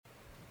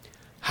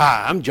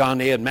Hi, I'm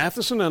John Ed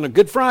Matheson, and a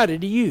good Friday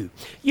to you.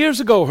 Years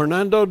ago,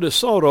 Hernando de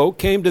Soto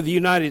came to the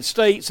United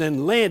States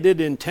and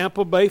landed in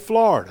Tampa Bay,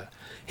 Florida.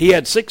 He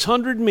had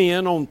 600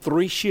 men on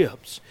 3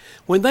 ships.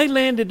 When they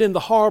landed in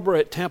the harbor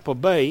at Tampa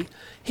Bay,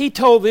 he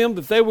told them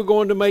that they were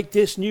going to make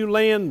this new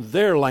land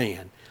their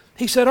land.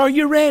 He said, "Are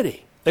you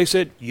ready?" They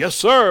said, "Yes,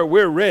 sir,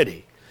 we're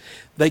ready."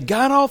 They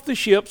got off the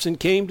ships and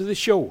came to the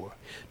shore.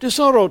 De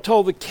Soto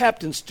told the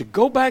captains to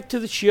go back to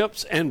the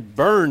ships and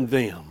burn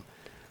them.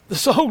 The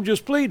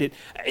soldiers pleaded,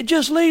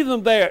 "Just leave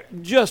them there,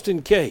 just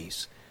in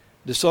case."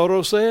 De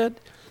Soto said,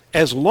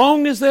 "As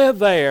long as they're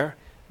there,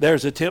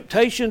 there's a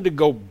temptation to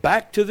go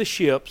back to the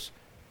ships,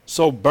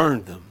 so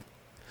burn them."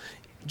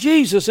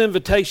 Jesus'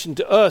 invitation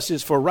to us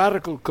is for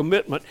radical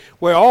commitment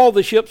where all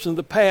the ships in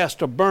the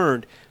past are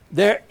burned.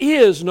 There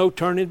is no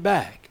turning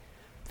back.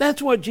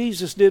 That's what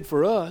Jesus did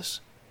for us,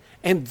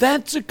 and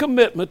that's a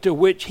commitment to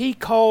which he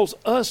calls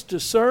us to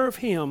serve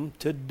him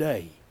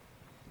today.